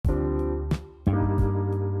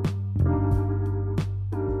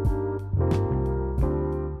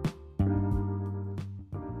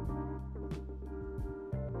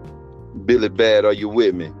Billy Bad, are you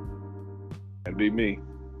with me? That'd be me.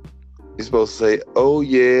 You're supposed to say, "Oh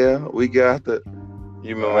yeah, we got the."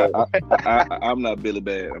 You remember? I'm not Billy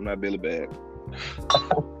Bad. I'm not Billy Bad.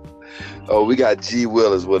 Oh, we got G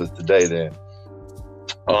Willis with us today. Then,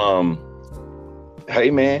 hey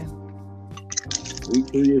man, week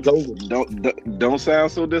 3 is over. Don't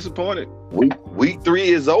sound so disappointed. Week 3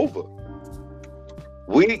 is over.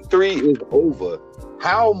 Week 3 is over.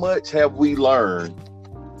 How much have we learned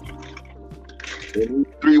in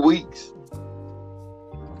 3 weeks?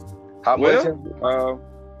 How much?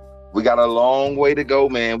 We got a long way to go,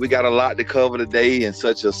 man. We got a lot to cover today in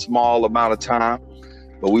such a small amount of time,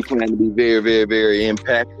 but we plan to be very, very, very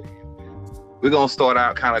impactful. We're going to start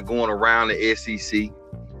out kind of going around the SEC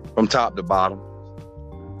from top to bottom.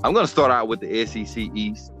 I'm going to start out with the SEC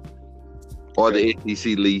East or the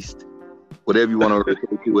SEC Least, whatever you want to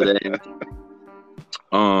refer to it as.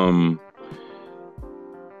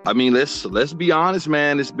 I mean, let's be honest,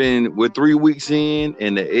 man. We're 3 weeks in,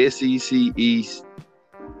 and the SEC East,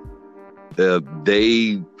 they've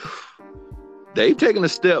taken a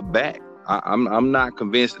step back. I'm not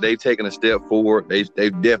convinced that they've taken a step forward. They've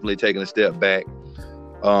definitely taken a step back.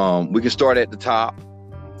 We can start at the top.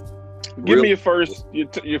 Give me your first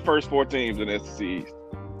 4 teams in the SEC East.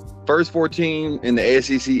 First 4 teams in the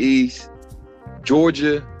SEC East: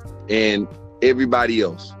 Georgia and everybody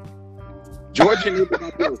else. Georgia and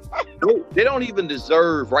everybody else. They don't even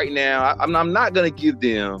deserve right now. I'm not going to give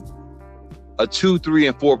them a 2, 3,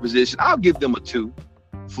 and 4 position. I'll give them a 2.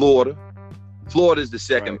 Florida is the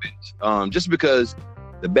second bench. Just because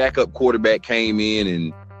the backup quarterback came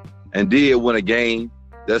in and did win a game.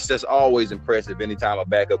 That's always impressive anytime a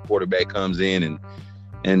backup quarterback comes in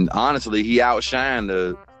and honestly he outshined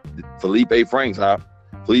the Felipe Franks.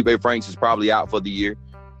 Felipe Franks is probably out for the year.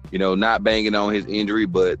 You know, not banging on his injury,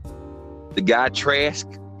 but the guy Trask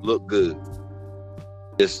looked good.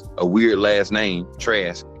 It's a weird last name,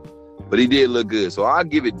 Trask. But he did look good. So I'll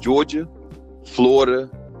give it Georgia, Florida,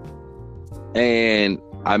 and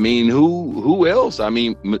I mean, who else? I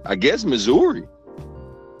mean, I guess Missouri.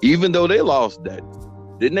 Even though they lost that.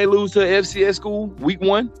 Didn't they lose to an FCS school week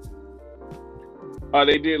 1?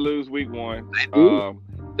 They did lose week 1.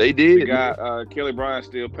 They did. The guy, Kelly Bryant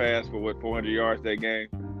still passed for 400 yards that game.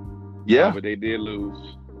 Yeah. But they did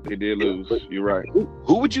lose. You're right.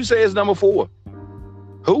 Who would you say is number 4?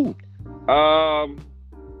 Who?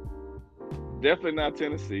 Definitely not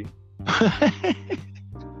Tennessee.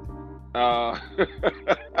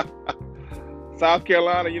 South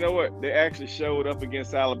Carolina, you know what? They actually showed up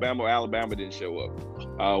against Alabama. Alabama didn't show up.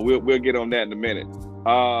 We'll get on that in a minute.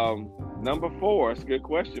 Number 4, it's a good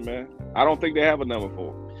question, man. I don't think they have a number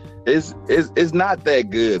 4. It's not that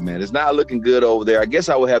good, man. It's not looking good over there. I guess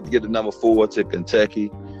I would have to get the number 4 to Kentucky.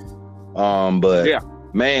 But yeah,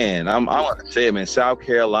 man, I'm gonna say it, man. South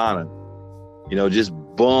Carolina, you know, just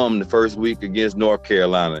bummed the first week against North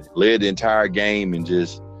Carolina, led the entire game and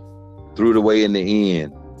just threw it away in the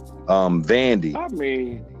end. Vandy. I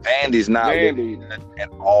mean, Vandy's not looking good at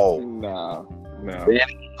all. No.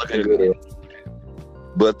 Vandy's looking good,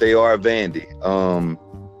 but they are Vandy.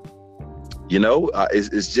 You know,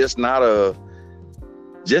 it's just not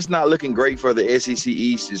looking great for the SEC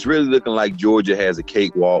East. It's really looking like Georgia has a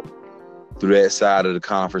cakewalk through that side of the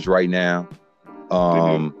conference right now.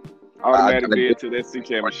 Automatic bid to the SEC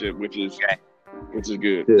championship, which is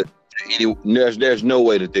good. There's no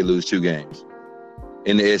way that they lose 2 games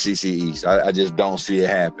in the SEC East. I just don't see it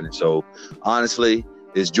happening. So honestly,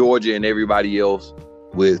 it's Georgia and everybody else,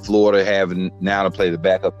 with Florida having now to play the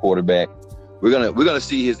backup quarterback. We're gonna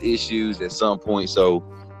see his issues at some point. So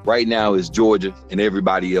right now it's Georgia and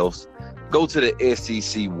everybody else. Go to the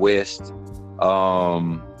SEC West.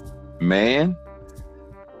 Man,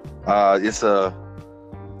 it's a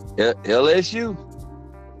LSU.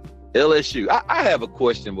 I have a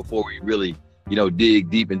question before we really, dig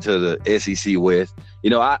deep into the SEC West.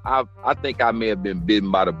 I think I may have been bitten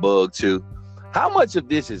by the bug too. How much of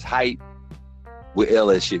this is hype with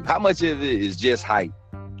LSU? How much of it is just hype?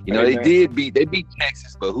 They beat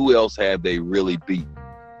Texas, but who else have they really beat?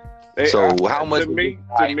 How much?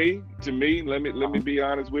 To me, let me be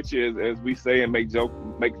honest with you, as we say and make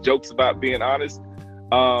jokes about being honest.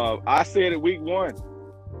 I said it week 1.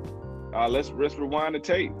 Let's rewind the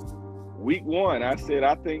tape. Week 1, I said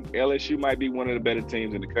I think LSU might be one of the better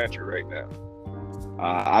teams in the country right now.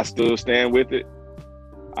 I still stand with it.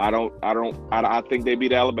 I think they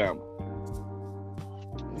beat Alabama.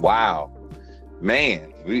 Wow, man.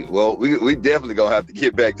 We definitely gonna have to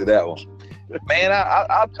get back to that one. Man,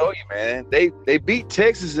 I'll tell you, man. They beat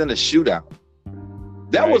Texas in a shootout.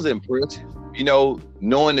 That was impressive.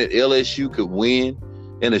 Knowing that LSU could win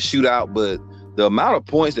in a shootout, but the amount of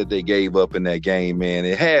points that they gave up in that game, man,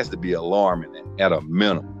 it has to be alarming at a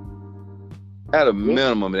minimum. At a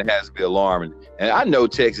minimum, it has to be alarming. And I know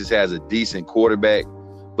Texas has a decent quarterback,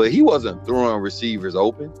 but he wasn't throwing receivers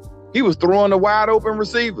open. He was throwing the wide open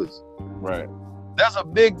receivers. Right. That's a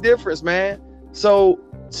big difference, man. So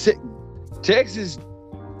Texas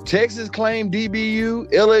claimed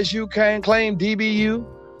DBU, LSU claimed DBU.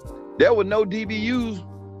 There were no DBUs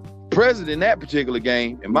present in that particular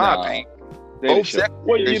game, in my opinion.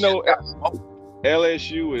 Well, you know,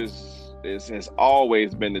 LSU has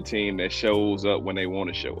always been the team that shows up when they want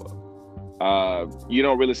to show up. You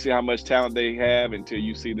don't really see how much talent they have until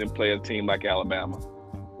you see them play a team like Alabama,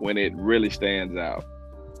 when it really stands out.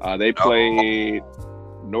 They played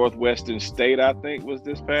Northwestern State, I think, was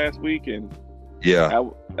this past week, and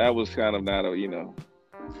that was kind of not a,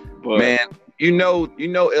 but man, you know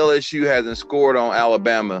LSU hasn't scored on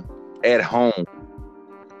Alabama at home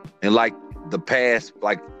in like the past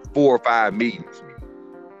 4 or 5 meetings.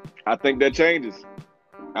 I think that changes.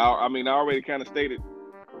 I already kind of stated,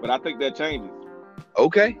 but I think that changes.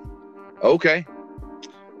 Okay.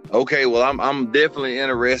 Well, I'm definitely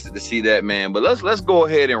interested to see that, man. But let's go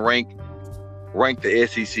ahead and rank the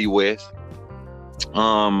SEC West.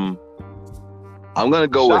 I'm gonna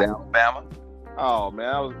go with Alabama. Oh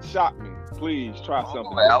man, shock me. Please try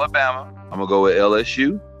something. Alabama. I'm gonna go with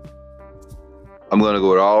LSU. I'm gonna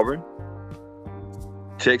go with Auburn,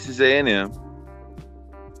 Texas A&M,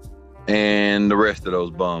 and the rest of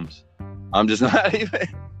those bums. I'm just not even.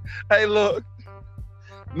 Hey, look,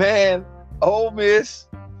 man. Ole Miss,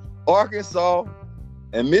 Arkansas,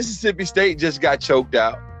 and Mississippi State just got choked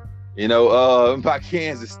out, by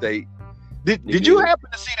Kansas State. Did you happen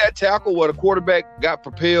to see that tackle where the quarterback got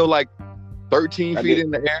propelled like 13 feet in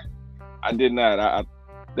the air? I did not.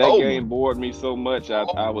 That game bored me so much.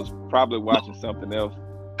 I was probably watching something else.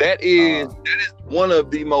 That is one of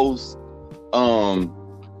the most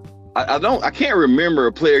I can't remember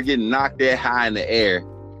a player getting knocked that high in the air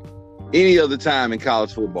any other time in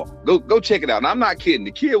college football. Go check it out. And I'm not kidding.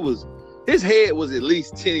 The kid his head was at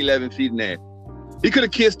least 10, 11 feet in the air. He could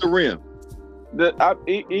have kissed the rim.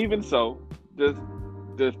 Even so, the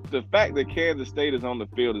fact that Kansas State is on the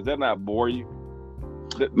field, does that not bore you?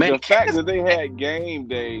 The fact that they had game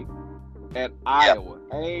day at Iowa,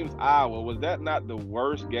 Ames, Iowa, was that not the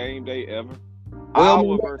worst game day ever? Well,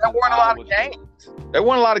 there weren't a lot of games. There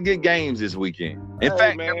weren't a lot of good games this weekend. In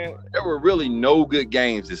fact, there were really no good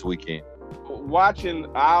games this weekend. Watching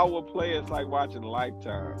Iowa play, it's like watching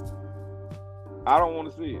Lifetime. I don't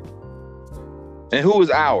want to see it. And who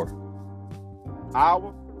was Iowa?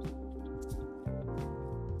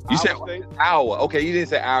 You said Iowa. Okay, you didn't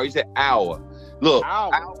say Iowa. You said Iowa. Look,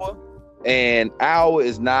 Iowa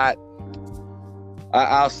is not.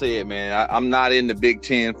 I'll say it, man. I'm not in the Big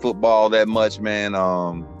Ten football that much, man.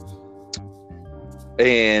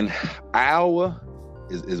 And Iowa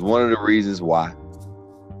is one of the reasons why.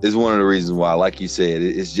 It's one of the reasons why, like you said,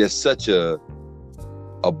 it's just such a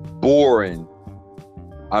boring.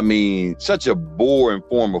 Such a boring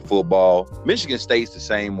form of football. Michigan State's the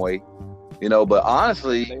same way, But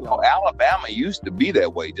honestly, Alabama used to be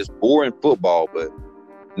that way, just boring football. But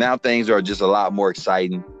now things are just a lot more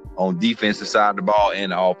exciting on defensive side of the ball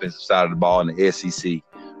and the offensive side of the ball in the SEC.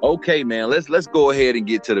 Okay, man, let's go ahead and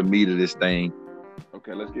get to the meat of this thing.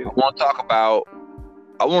 Okay, let's get it. I want to talk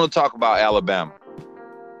about Alabama.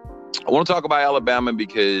 I want to talk about Alabama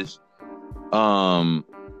because Bama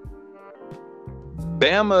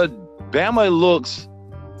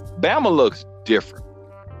looks different.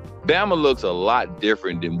 Bama looks a lot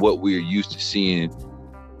different than what we're used to seeing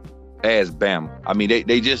as Bama.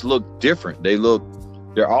 They just look different.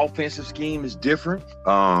 Their offensive scheme is different.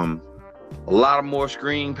 A lot of more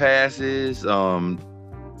screen passes.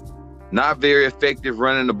 Not very effective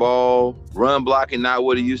running the ball. Run blocking not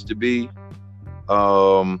what it used to be.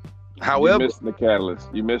 However, you're missing the catalyst.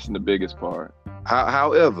 You're missing the biggest part.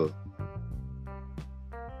 However,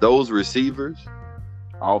 those receivers,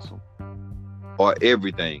 awesome, are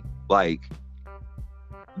everything. Like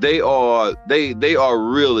they are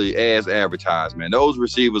really as advertised, man. Those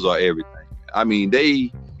receivers are everything.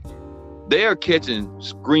 They are catching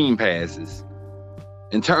screen passes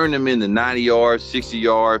and turning them into 90-yard,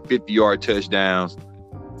 60-yard, 50-yard touchdowns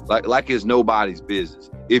like it's nobody's business.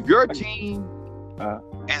 If your team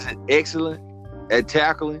isn't excellent at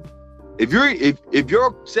tackling, if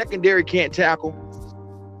your secondary can't tackle,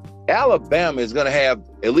 Alabama is going to have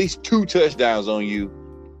at least 2 touchdowns on you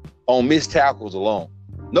on missed tackles alone.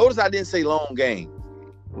 Notice I didn't say long game.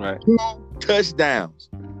 Right. 2 touchdowns.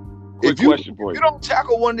 Question for you. If you don't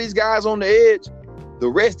tackle one of these guys on the edge, the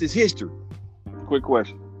rest is history. quick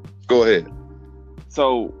question. Go ahead.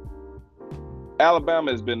 So,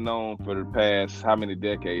 Alabama has been known for the past how many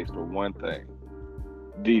decades for one thing: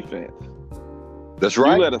 defense. That's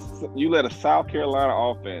right. You let a South Carolina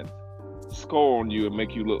offense score on you and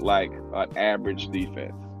make you look like an average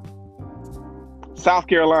defense. South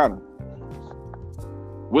Carolina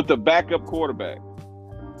with the backup quarterback.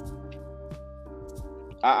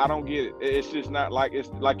 I don't get it. It's just not like, it's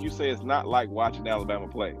like you say, it's not like watching Alabama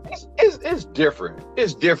play. It's different.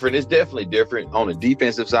 It's different. It's definitely different on the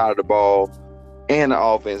defensive side of the ball and the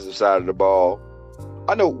offensive side of the ball.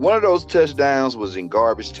 I know one of those touchdowns was in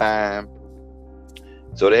garbage time,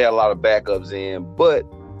 so they had a lot of backups in, but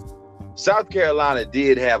South Carolina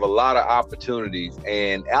did have a lot of opportunities,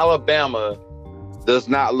 and Alabama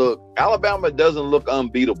doesn't look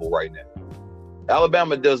unbeatable right now.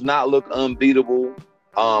 Alabama does not look unbeatable.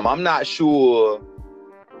 I'm not sure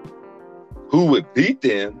who would beat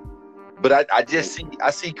them, but I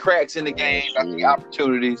see cracks in the game. I see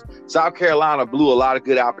opportunities. South Carolina blew a lot of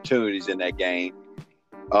good opportunities in that game.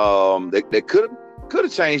 They could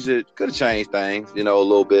have changed things, a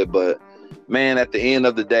little bit, but man, at the end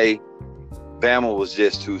of the day, Bama was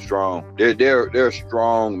just too strong. They're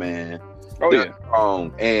strong, man. They're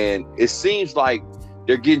strong, and it seems like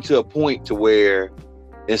they're getting to a point to where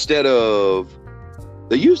instead of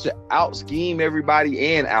they used to out scheme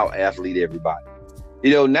everybody and out athlete everybody.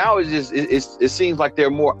 Now it seems like they're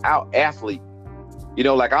more out athlete.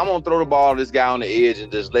 Like I'm gonna throw the ball to this guy on the edge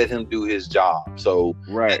and just let him do his job. So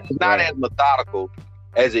it's not as methodical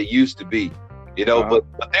as it used to be. But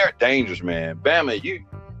they're dangerous, man. Bama,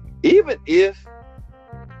 even if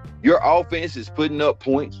your offense is putting up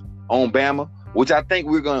points on Bama, which I think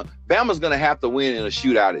Bama's gonna have to win in a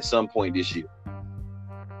shootout at some point this year.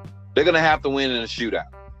 They're going to have to win in a shootout.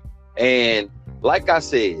 And like I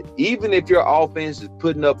said, even if your offense is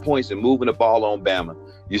putting up points and moving the ball on Bama,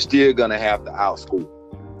 you're still going to have to outscore.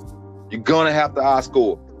 You're going to have to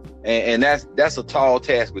outscore. And that's a tall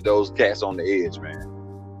task with those cats on the edge, man.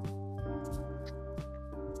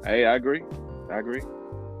 Hey, I agree. I agree.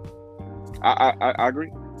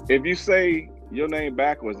 If you say your name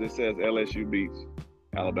backwards, it says LSU beats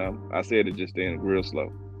Alabama. I said it just then, real slow.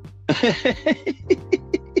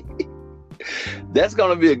 That's going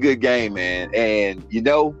to be a good game, man. And,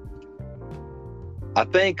 I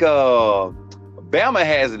think Bama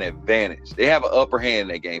has an advantage. They have an upper hand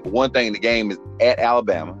in that game. But one thing, the game is at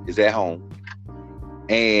Alabama, is at home.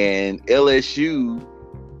 And LSU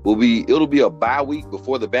it'll be a bye week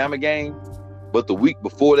before the Bama game. But the week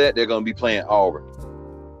before that, they're going to be playing Auburn.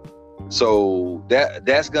 So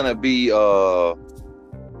that's going to be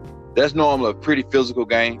that's normally a pretty physical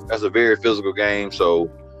game. That's a very physical game.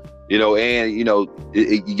 So, you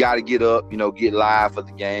got to get up, get live for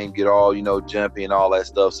the game, get all, jumpy and all that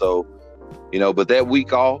stuff. So, but that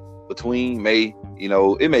week off between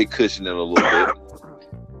it may cushion it a little bit.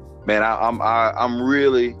 Man, I'm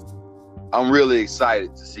really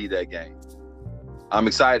excited to see that game. I'm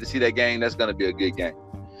excited to see that game. That's going to be a good game.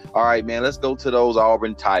 All right, man, let's go to those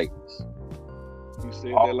Auburn Tigers. You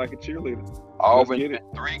said that like a cheerleader. Auburn,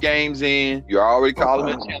 3 games in. You're already calling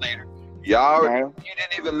me a cheerleader. You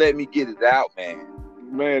didn't even let me get it out, man.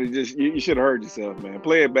 Man, you should have heard yourself, man.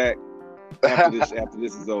 Play it back after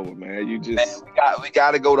this is over, man. You just we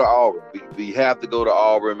got to go to Auburn. We have to go to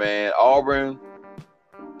Auburn, man. Auburn,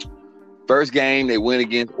 first game they win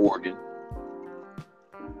against Oregon.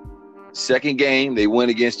 Second game they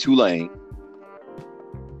win against Tulane.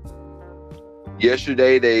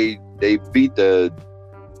 Yesterday they beat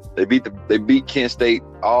Kent State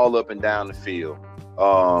all up and down the field.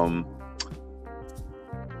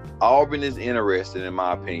 Auburn is interesting in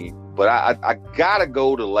my opinion, but I gotta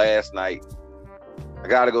go to last night.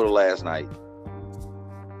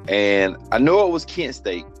 And I know it was Kent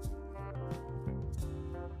State,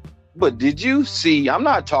 but did you see? I'm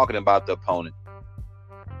not talking about the opponent.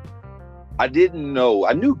 I didn't know.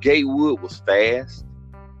 I knew Gatewood was fast,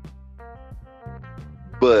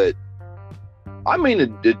 but I mean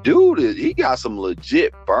the dude, he got some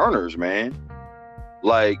legit burners, man.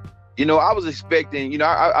 Like. I was expecting,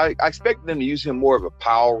 I expected them to use him more of a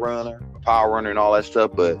power runner and all that stuff.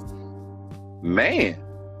 But, man,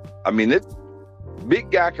 I mean, this big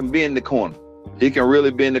guy can be in the corner. He can really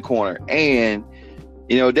be in the corner. And,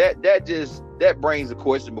 that brings a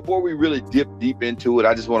question. Before we really dip deep into it,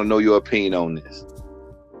 I just want to know your opinion on this.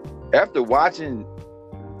 After watching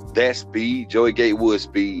that speed, Joey Gatewood's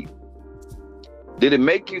speed, did it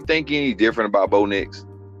make you think any different about Bo Nix?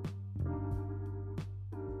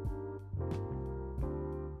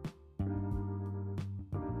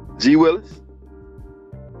 G. Willis?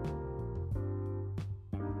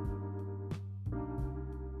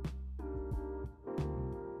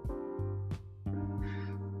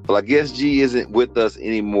 Well, I guess G isn't with us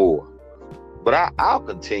anymore, but I'll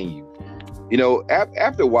continue. You know,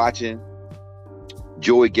 after watching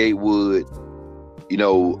Joey Gatewood, you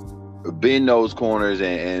know, bend those corners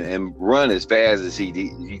and run as fast as he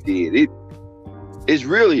did, it's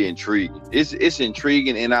really intriguing. It's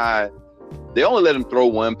intriguing, and they only let him throw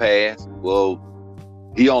one pass. Well,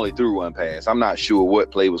 he only threw one pass. I'm not sure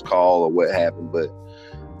what play was called or what happened, but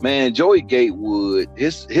man, Joey Gatewood,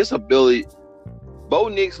 his ability. Bo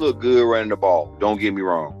Nix looked good running the ball. Don't get me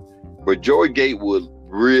wrong, but Joey Gatewood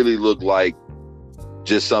really looked like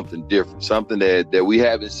just something different, something that we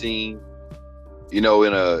haven't seen, you know,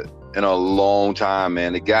 in a long time.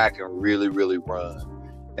 Man, the guy can really, really run,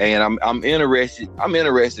 and I'm interested. I'm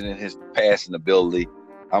interested in his passing ability.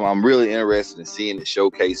 I'm really interested in seeing it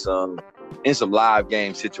showcase in some live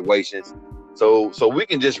game situations. So we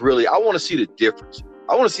can just really. I want to see the difference.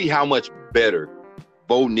 I want to see how much better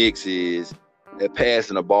Bo Nix is at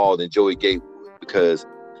passing the ball than Joey Gatewood, because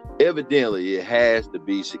evidently it has to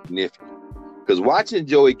be significant. Because watching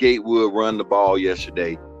Joey Gatewood run the ball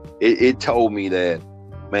yesterday, it told me that,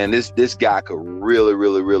 man, this guy could really,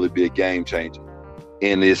 really, really be a game changer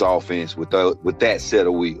in this offense with that set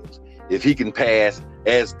of wheels. If he can pass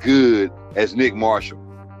as good as Nick Marshall,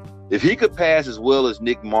 if he could pass as well as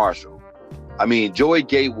Nick Marshall, I mean, Joey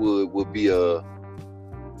Gatewood would be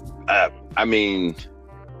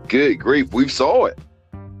good grief. We saw it.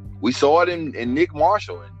 We saw it in Nick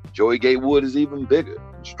Marshall, and Joey Gatewood is even bigger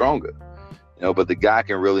and stronger. You know, but the guy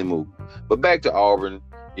can really move. But back to Auburn,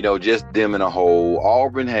 you know, just them in a hole.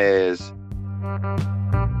 Auburn has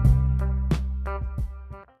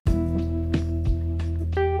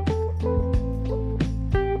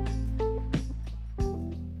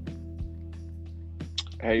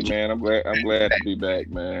Hey man, I'm glad to be back,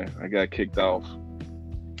 man. I got kicked off.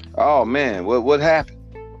 Oh man, what happened?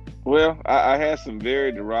 Well, I had some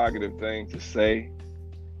very derogative things to say,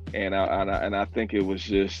 and I think it was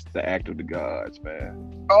just the act of the gods,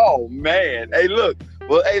 man. Oh man, hey look,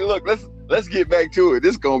 let's get back to it.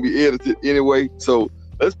 This is gonna be edited anyway, so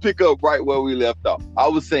let's pick up right where we left off. I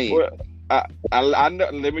was saying, well, I know,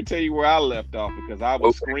 let me tell you where I left off, because I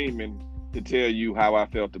was screaming to tell you how I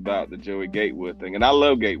felt about the Joey Gatewood thing, and I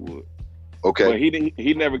love Gatewood. Okay, but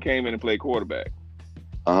he never came in and played quarterback.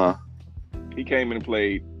 He came in and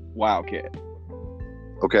played Wildcat.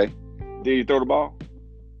 Okay. Did he throw the ball?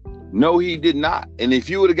 No, he did not. And if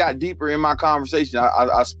you would have got deeper in my conversation,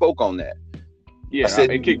 I spoke on that. Yeah,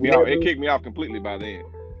 it kicked me off. It kicked me off completely by then.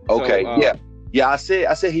 Okay, so, yeah. I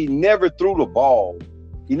said he never threw the ball.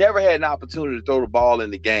 He never had an opportunity to throw the ball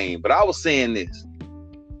in the game. But I was saying this: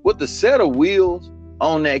 with the set of wheels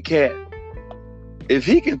on that cat, if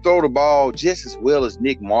he can throw the ball just as well as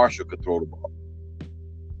Nick Marshall could throw the ball,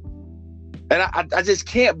 and I just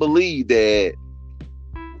can't believe that.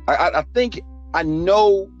 I think I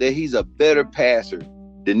know that he's a better passer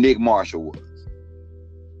than Nick Marshall was.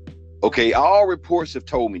 Okay, all reports have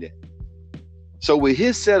told me that. So with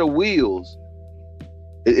his set of wheels,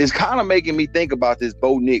 it's kind of making me think about this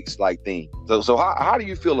Bo Nix like thing. So how do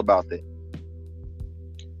you feel about that?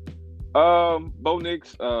 Bo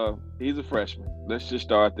Nix, he's a freshman. Let's just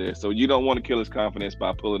start there. So you don't want to kill his confidence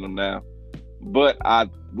by pulling him down. But I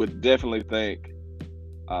would definitely think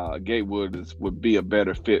Gatewood would be a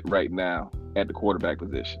better fit right now at the quarterback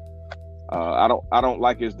position. I don't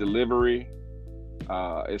like his delivery.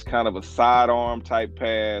 It's kind of a sidearm type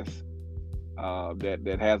pass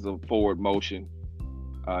that has a forward motion.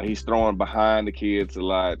 He's throwing behind the kids a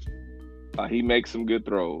lot. He makes some good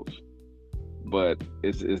throws, but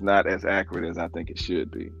it's not as accurate as I think it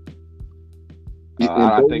should be.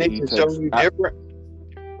 I think he takes. Different.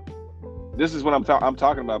 This is what I'm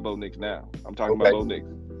talking about Bo Nix now. I'm talking about Bo Nix.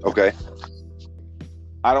 Okay.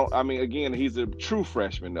 Again, he's a true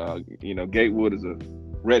freshman. Gatewood is a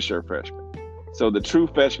redshirt freshman. So the true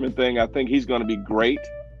freshman thing, I think he's going to be great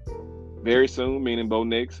very soon, meaning Bo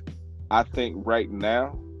Nix. I think right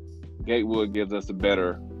now, Gatewood gives us a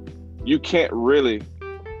better. You can't really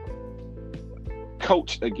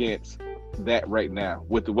coach against that right now.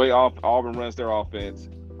 With the way Auburn runs their offense,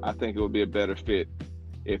 I think it would be a better fit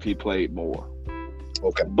if he played more.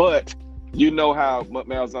 Okay. But you know how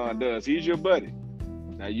Malzahn does. He's your buddy.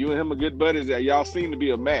 Now, you and him are good buddies. Y'all seem to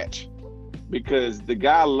be a match, because the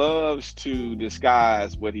guy loves to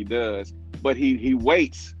disguise what he does, but he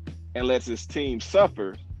waits and lets his team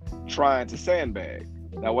suffer trying to sandbag.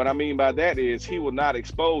 Now, what I mean by that is he will not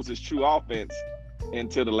expose his true offense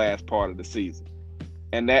until the last part of the season.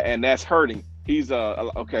 And that's hurting. He's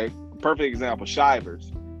perfect example,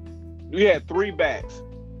 Shivers. We had 3 backs,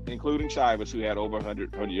 including Shivers, who had over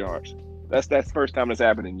 100 yards. That's the first time that's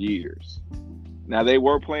happened in years. Now, they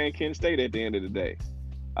were playing Kent State at the end of the day.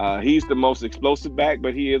 He's the most explosive back,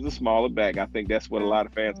 but he is a smaller back. I think that's what a lot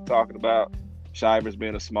of fans are talking about. Shivers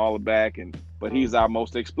being a smaller back, but he's our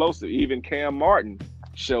most explosive. Even Cam Martin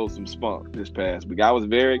showed some spunk this past week. I was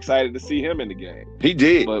very excited to see him in the game. He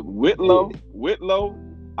did. But Whitlow,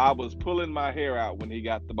 I was pulling my hair out when he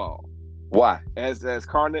got the ball. Why? As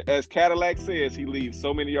Cadillac says, he leaves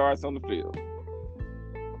so many yards on the field.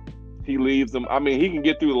 He leaves them. I mean, he can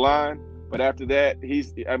get through the line, but after that,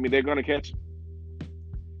 they're going to catch him.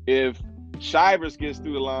 If Shivers gets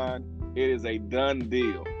through the line, it is a done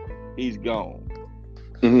deal. He's gone.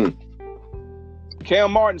 Mm-hmm.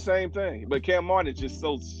 Cam Martin, same thing, but Cam Martin is just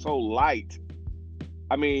so light.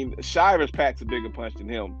 I mean, Shivers packs a bigger punch than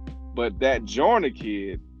him, but that Joyner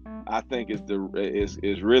kid, I think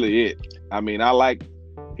is really it. I mean,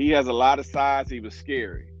 he has a lot of size. He was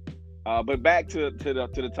scary. But back to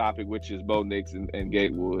the topic, which is Bo Nix and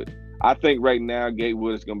Gatewood. I think right now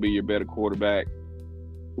Gatewood is going to be your better quarterback.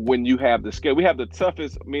 When you have the schedule, we have the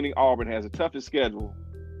toughest, meaning Auburn has the toughest schedule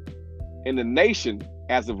in the nation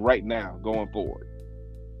as of right now going forward.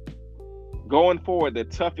 Going forward, the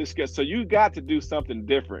toughest schedule. So you got to do something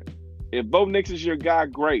different. If Bo Nix is your guy,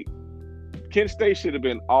 great. Kent State should have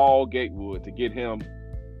been all Gatewood to get him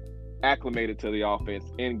acclimated to the offense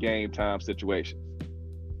in game time situations.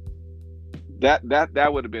 That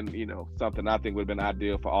would have been, something I think would have been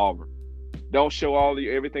ideal for Auburn. Don't show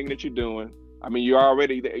everything that you're doing. I mean,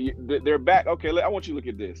 they're back. Okay, I want you to look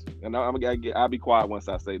at this, and I'll be quiet once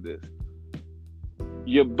I say this.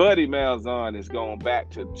 Your buddy Malzahn is going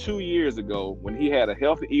back to 2 years ago when he had a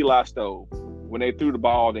healthy Eli Stove, when they threw the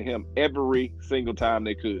ball to him every single time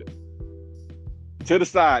they could. To the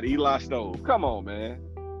side, Eli Stove. Come on, man.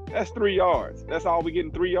 That's 3 yards. That's all we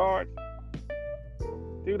getting, 3 yards?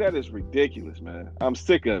 Dude, that is ridiculous, man. I'm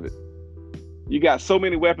sick of it. You got so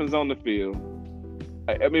many weapons on the field.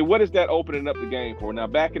 I mean, what is that opening up the game for? Now,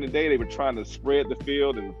 back in the day, they were trying to spread the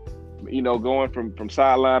field and, going from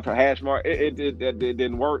sideline to hash mark. It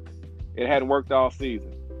didn't work. It hadn't worked all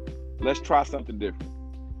season. Let's try something different.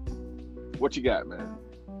 What you got, man?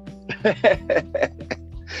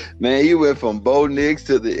 Man, you went from Bo Nix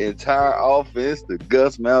to the entire offense to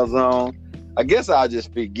Gus Malzahn. I guess I'll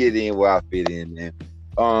just get in where I fit in, man.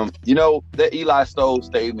 That Eli Stove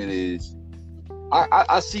statement is,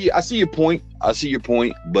 I see your point. I see your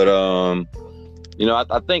point, but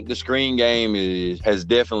I think the screen game has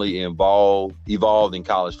definitely evolved in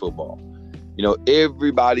college football.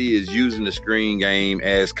 Everybody is using the screen game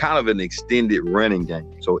as kind of an extended running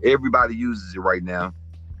game. So everybody uses it right now.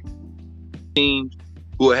 Teams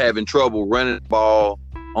who are having trouble running the ball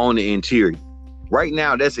on the interior. Right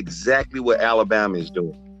now, that's exactly what Alabama is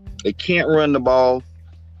doing. They can't run the ball,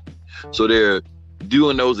 so they're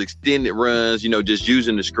doing those extended runs, just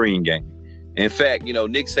using the screen game. In fact,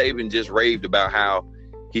 Nick Saban just raved about how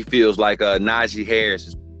he feels like Najee Harris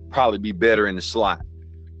is probably be better in the slot.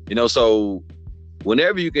 So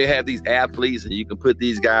whenever you can have these athletes and you can put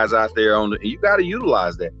these guys out there you got to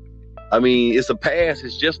utilize that. I mean, it's a pass.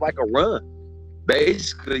 It's just like a run.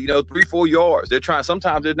 Basically, 3-4 yards.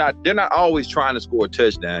 Sometimes they're not always trying to score a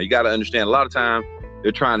touchdown. You got to understand, a lot of times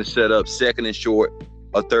they're trying to set up second and short,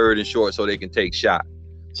 a third and short, so they can take shots.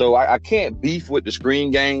 So I can't beef with the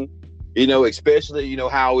screen game, especially,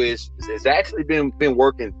 how it's actually been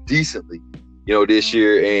working decently, this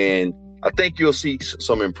year. And I think you'll see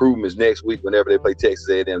some improvements next week whenever they play Texas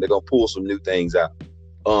A&M. They're going to pull some new things out.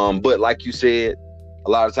 But like you said, a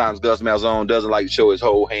lot of times Gus Malzahn doesn't like to show his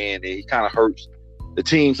whole hand, and he kind of hurts the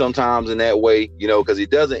team sometimes in that way, because he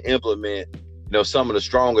doesn't implement, some of the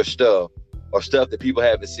stronger stuff or stuff that people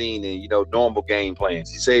haven't seen in, normal game plans.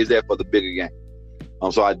 He saves that for the bigger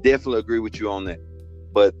game. So I definitely agree with you on that.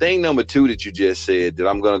 But thing number 2 that you just said that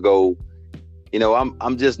I'm going to go,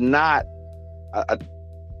 I'm just not,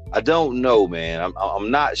 I don't know, man. I'm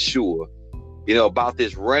not sure, about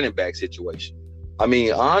this running back situation. I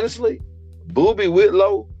mean, honestly, Boobie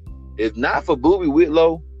Whitlow, if not for Boobie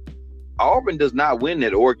Whitlow, Auburn does not win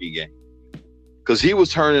that Oregon game, because he was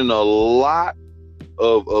turning a lot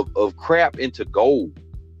of crap into gold.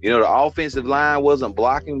 The offensive line wasn't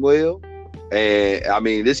blocking well. And I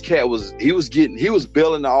mean, this cat he was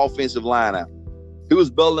bailing the offensive line out. He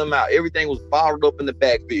was bailing them out. Everything was bottled up in the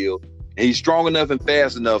backfield. And he's strong enough and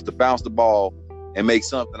fast enough to bounce the ball and make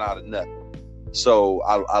something out of nothing. So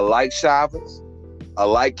I like Shivers. I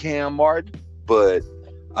like Cam Martin. But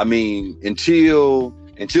I mean, until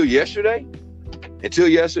yesterday,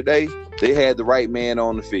 they had the right man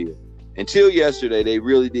on the field. Until yesterday, they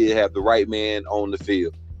really did have the right man on the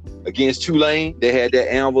field. Against Tulane, they had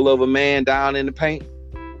that anvil of a man down in the paint.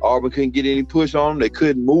 Auburn couldn't get any push on him. They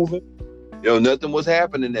couldn't move him. nothing was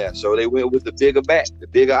happening there. So they went with the bigger back, the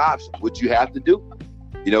bigger option, which you have to do.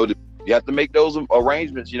 You have to make those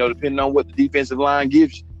arrangements, depending on what the defensive line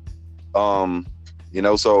gives you.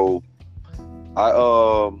 So I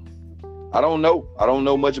don't know. I don't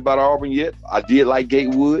know much about Auburn yet. I did like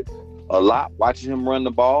Gatewood a lot, watching him run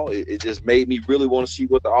the ball. It just made me really want to see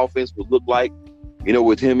what the offense would look like,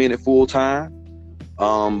 with him in it full time.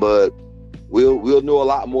 But we'll know a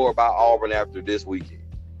lot more about Auburn after this weekend.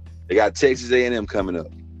 They got Texas A&M coming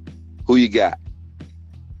up. Who you got?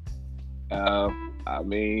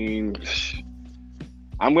 I'm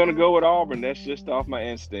going to go with Auburn. That's just off my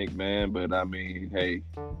instinct, man. But, hey,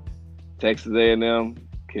 Texas A&M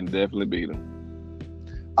can definitely beat them.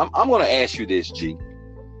 I'm going to ask you this, G,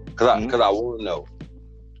 because I want to know.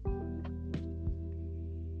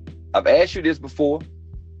 I've asked you this before,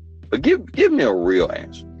 but give me a real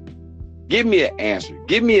answer. Give me an answer.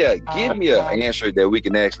 Give me an answer that we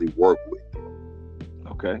can actually work with.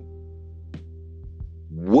 Okay.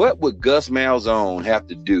 What would Gus Malzahn have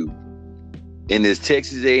to do in this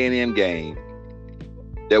Texas A&M game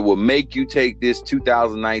that will make you take this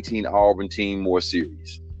 2019 Auburn team more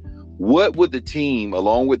serious? What would the team,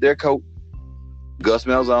 along with their coach, Gus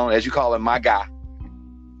Malzahn, as you call him, my guy?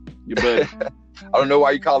 Your buddy. I don't know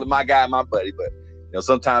why you call him my guy, my buddy, but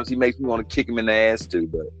sometimes he makes me want to kick him in the ass too.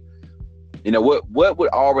 But what would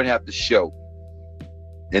Auburn have to show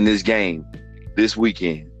in this game this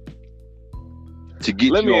weekend to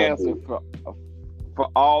get Let you me on answer board? For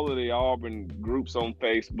all of the Auburn groups on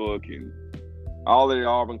Facebook and all of the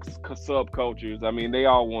Auburn subcultures. They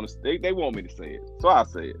all want to. They want me to say it, so I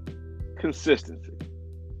say it.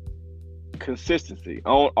 Consistency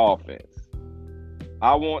on offense.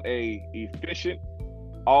 I want a efficient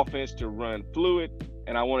offense to run fluid,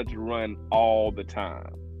 and I want it to run all the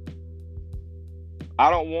time. I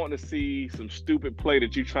don't want to see some stupid play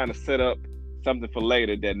that you're trying to set up something for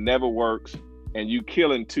later that never works, and you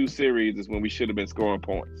killing 2 series is when we should have been scoring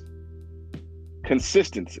points.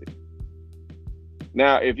 Consistency.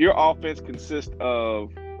 Now, if your offense consists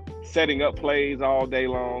of setting up plays all day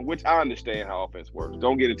long, which I understand how offense works,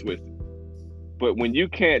 don't get it twisted. But when you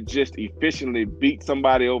can't just efficiently beat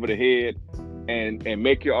somebody over the head and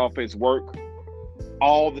make your offense work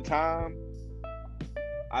all the time,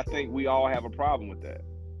 I think we all have a problem with that.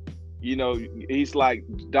 He's like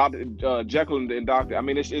Dr. Jekyll and Dr.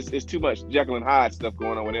 It's too much Jekyll and Hyde stuff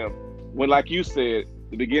going on with him. When, like you said,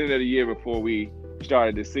 the beginning of the year before we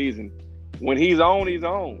started this season, when he's on, he's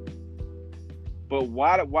on. But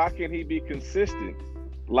why can't he be consistent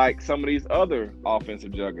like some of these other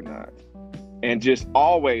offensive juggernauts and just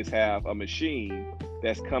always have a machine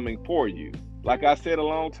that's coming for you? Like I said a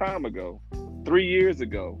long time ago, 3 years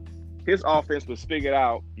ago, his offense was figured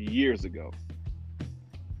out years ago.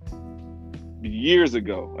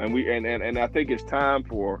 And I think it's time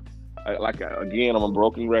for, again, I'm a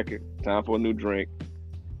broken record, time for a new drink.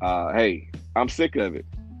 Hey, I'm sick of it.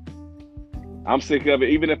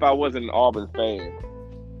 Even if I wasn't an Auburn fan,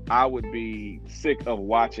 I would be sick of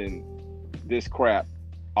watching this crap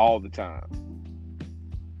all the time.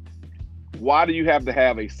 Why do you have to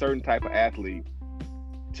have a certain type of athlete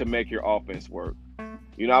to make your offense work?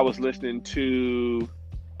 I was listening to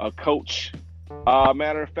a coach,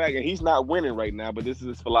 matter of fact, and he's not winning right now, but this is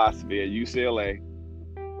his philosophy at UCLA.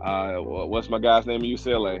 What's my guy's name at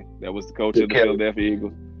UCLA? That was the coach of the Philadelphia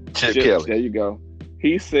Eagles. Chip Kelly. There you go.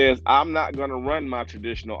 He says, I'm not going to run my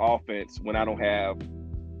traditional offense when I don't have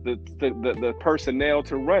the personnel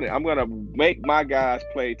to run it. I'm going to make my guys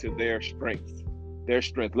play to their strengths.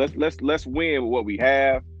 Let's win with what we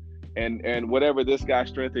have, and whatever this guy's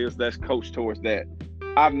strength is, let's coach towards that.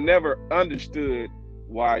 I've never understood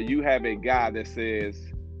why you have a guy that says,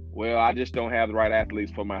 well, I just don't have the right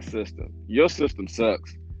athletes for my system. Your system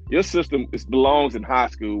sucks. Your system belongs in high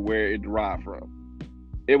school where it derived from.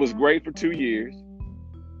 It was great for 2 years.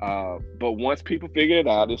 But once people figure it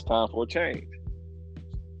out, it's time for a change.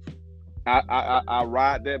 I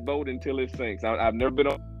ride that boat until it sinks. I've never been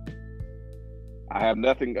on. I have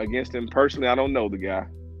nothing against him personally. I don't know the guy,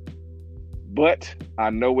 but I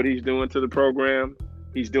know what he's doing to the program.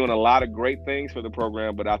 He's doing a lot of great things for the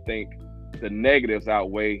program, but I think the negatives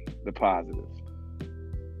outweigh the positives.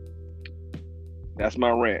 That's my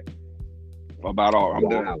rant about all. I'm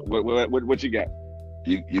done. What you got?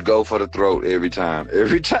 You go for the throat every time.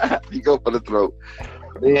 Every time you go for the throat.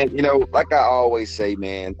 Man, like I always say,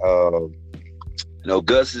 man,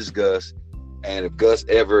 Gus is Gus. And if Gus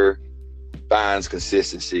ever finds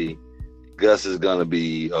consistency, Gus is going to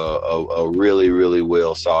be a really, really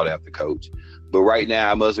well sought after coach. But right now,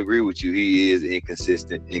 I must agree with you. He is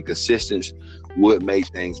inconsistent. Inconsistency would make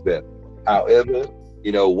things better. However,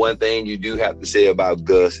 one thing you do have to say about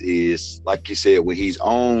Gus is, like you said, when he's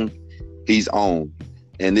on, he's on.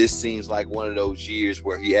 And this seems like one of those years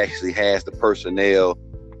where he actually has the personnel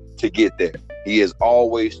to get there. He has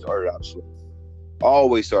always started out slow.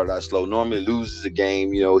 Normally loses a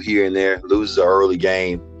game, here and there, loses an early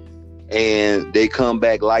game, and they come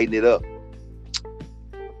back lighting it up.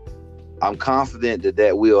 I'm confident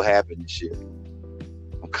that will happen this year.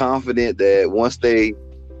 I'm confident that once they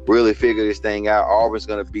really figure this thing out, Auburn's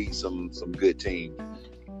going to beat some good teams.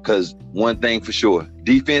 Because one thing for sure,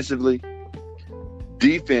 defensively,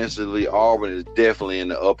 Auburn is definitely in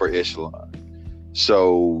the upper echelon.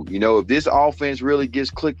 So, if this offense really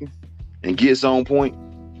gets clicking and gets on point,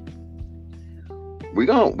 we're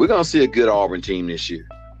gonna see a good Auburn team this year.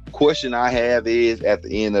 Question I have is, at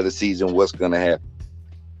the end of the season, what's going to happen?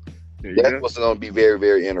 That's what's going to be very,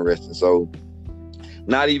 very interesting. So,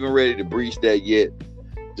 not even ready to breach that yet.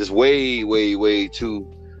 Just way, way, way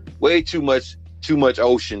too much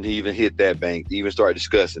ocean to even hit that bank, to even start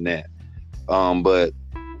discussing that. But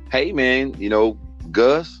hey, man,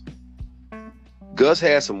 Gus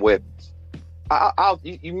has some weapons.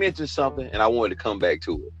 You mentioned something, and I wanted to come back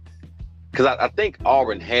to it because I think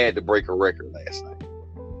Auburn had to break a record last night.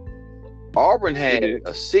 Auburn had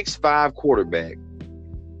a 6'5" quarterback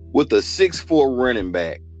with a 6'4" running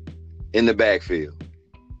back in the backfield.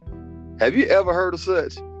 Have you ever heard of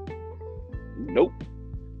such? Nope.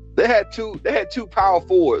 They had two power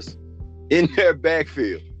forwards in their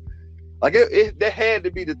backfield. Like that had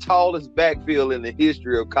to be the tallest backfield in the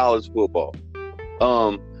history of college football.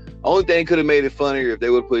 Only thing could have made it funnier if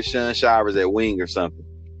they would put Sean Shivers at wing or something.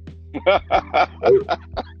 I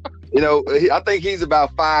think he's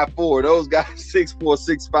about 5'4". Those guys 6'4",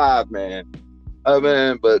 6'5", man.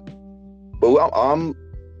 But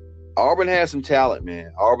Auburn has some talent,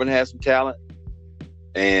 man. Auburn has some talent,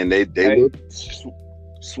 and they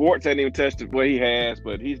Schwartz hasn't even touched what he has,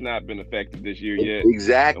 but he's not been effective this year yet.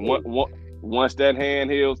 Exactly. And once that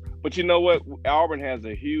hand heals, but you know what? Auburn has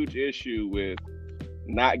a huge issue with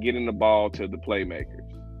not getting the ball to the playmakers.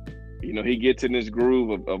 He gets in this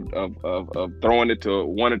groove of throwing it to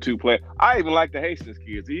one or two players. I even like the Hastings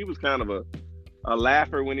kids. He was kind of a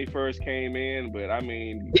laugher when he first came in, but I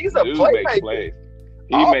mean, he's a playmaker.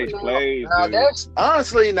 He makes plays. Now that's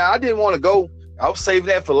honestly. Now I didn't want to go. I'll save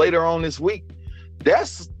that for later on this week.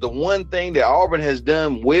 That's the one thing that Auburn has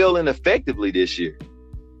done well and effectively this year.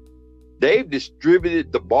 They've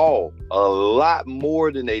distributed the ball a lot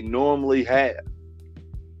more than they normally have.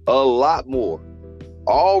 A lot more.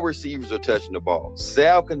 All receivers are touching the ball.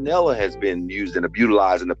 Sal Cannella has been used and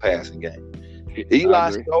utilized in the passing game.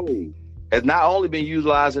 Eli Stone has not only been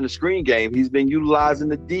utilized in the screen game, he's been utilized in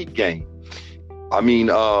the deep game. I mean,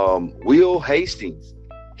 Will Hastings,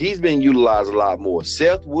 he's been utilized a lot more.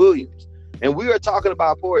 Seth Williams. And we are talking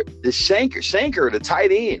about the Shanker, the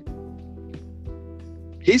tight end.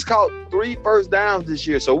 He's caught 3 first downs this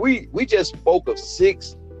year. So we just spoke of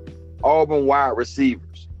 6 Auburn wide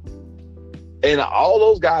receivers. And all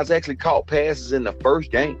those guys actually caught passes in the first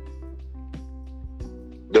game.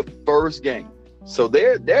 The first game. So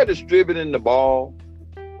they're distributing the ball.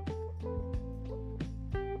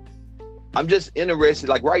 I'm just interested.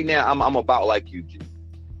 Like right now, I'm about like you, G.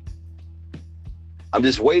 I'm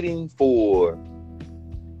just waiting for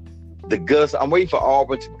the Gus. I'm waiting for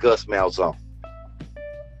Auburn to Gus Malzahn.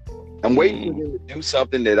 I'm waiting for him to do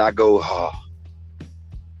something that I go,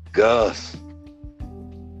 Gus.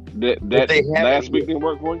 That last week didn't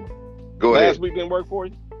work for you? Go ahead. Last week didn't work for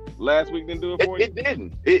you? Last week didn't do it for you? It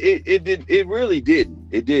didn't. It really didn't.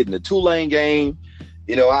 It didn't. The Tulane game,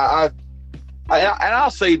 I'll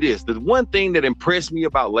say this. The one thing that impressed me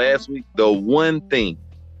about last week, the one thing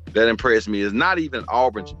that impressed me is not even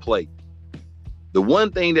Auburn's play. The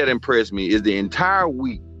one thing that impressed me is the entire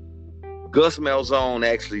week, Gus Malzahn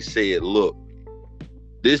actually said, look,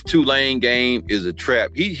 this Tulane game is a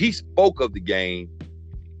trap. He spoke of the game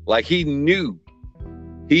like he knew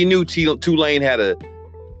Tulane had a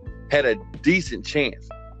decent chance.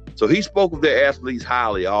 So he spoke of their athletes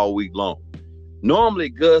highly all week long. Normally,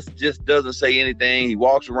 Gus just doesn't say anything. He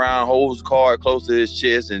walks around, holds the card close to his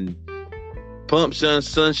chest, and pumps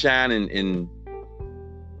sunshine. And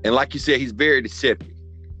like you said, he's very deceptive.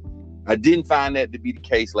 I didn't find that to be the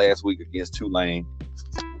case last week against Tulane.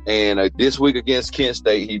 And this week against Kent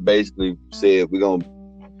State, he basically said,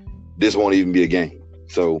 this won't even be a game.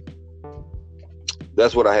 So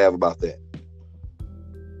that's what I have about that.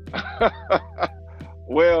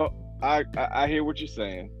 Well, I hear what you're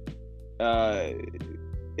saying.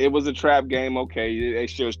 It was a trap game. Okay, they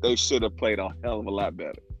should have played a hell of a lot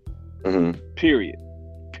better. Mm-hmm. Period.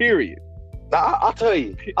 Now, I'll tell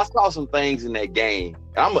you, I saw some things in that game.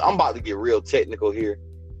 And I'm about to get real technical here.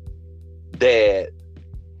 That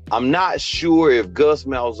I'm not sure if Gus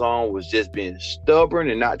Malzahn was just being stubborn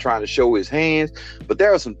and not trying to show his hands, but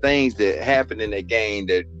there are some things that happened in that game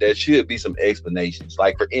that there should be some explanations.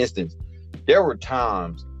 Like, for instance, there were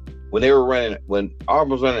times when Auburn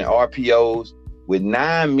was running RPOs with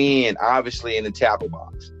 9 men obviously in the tackle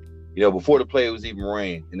box, before the play was even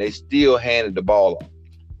ran, and they still handed the ball off.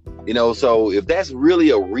 So if that's really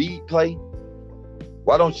a read play,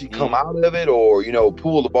 why don't you come out of it or,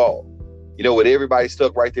 pull the ball? With everybody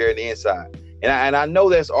stuck right there in the inside. And I know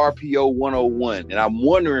that's RPO 101, and I'm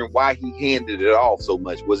wondering why he handed it off so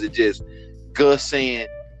much. Was it just Gus saying,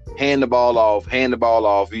 hand the ball off,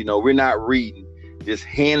 we're not reading, just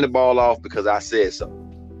hand the ball off because I said so.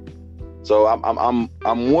 So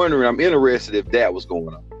I'm wondering, I'm interested if that was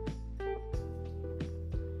going on.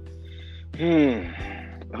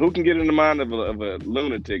 Who can get in the mind of a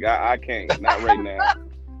lunatic? I can't, not right now.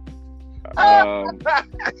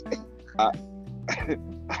 I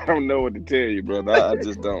don't know what to tell you, brother. I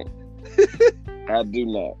just don't. I do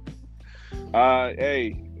not.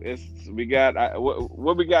 Hey, we got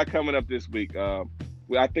what we got coming up this week. I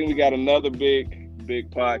think we got another big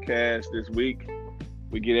podcast this week.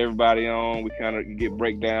 We get everybody on. We kind of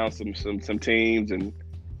break down some teams and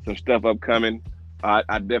some stuff upcoming.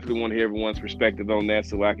 I definitely want to hear everyone's perspective on that,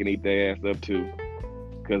 so I can eat their ass up too.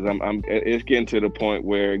 Because it's getting to the point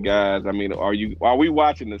where, guys, I mean, are we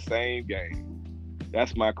watching the same game?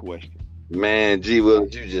 That's my question. Man, G.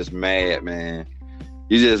 Willis, you just mad, man.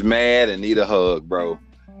 You just mad and need a hug, bro.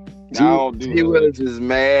 G. Willis is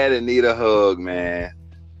mad and need a hug, man.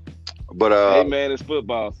 But hey, man, it's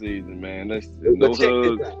football season, man. No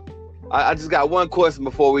hugs. I just got one question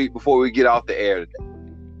before we get off the air today.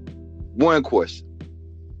 One question.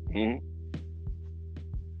 Mm-hmm.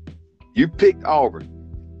 You picked Auburn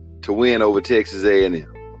to win over Texas A&M.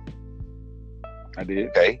 I did.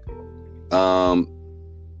 Okay.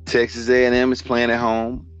 Texas A&M is playing at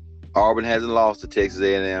home. Auburn hasn't lost to Texas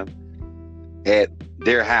A&M at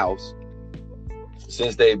their house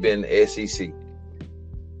since they've been SEC.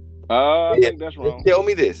 I think that's wrong. Tell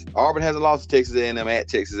me this: Auburn hasn't lost to Texas A&M at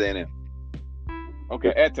Texas A&M. Okay,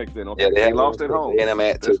 at Texas A&M. Okay. Yeah, they lost at home. A&M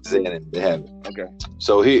at Texas A&M. They haven't. Okay.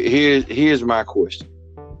 So here's my question: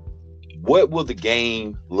 what will the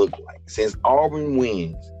game look like since Auburn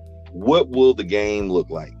wins? What will the game look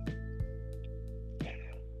like?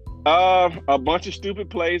 A bunch of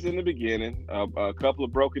stupid plays in the beginning, a couple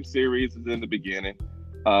of broken series in the beginning,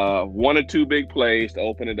 1 or 2 big plays to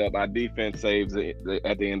open it up. Our defense saves it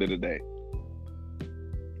at the end of the day.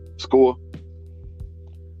 Score?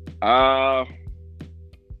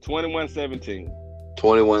 21-17.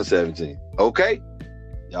 21-17. Okay.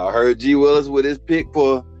 Y'all heard G. Willis with his pick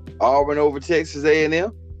for Auburn over Texas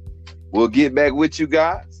A&M. We'll get back with you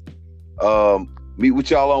guys. Meet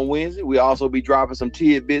with y'all on Wednesday. We'll also be dropping some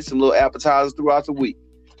tidbits, some little appetizers throughout the week.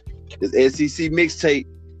 This SEC Mixtape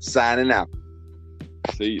signing out.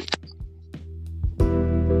 See you.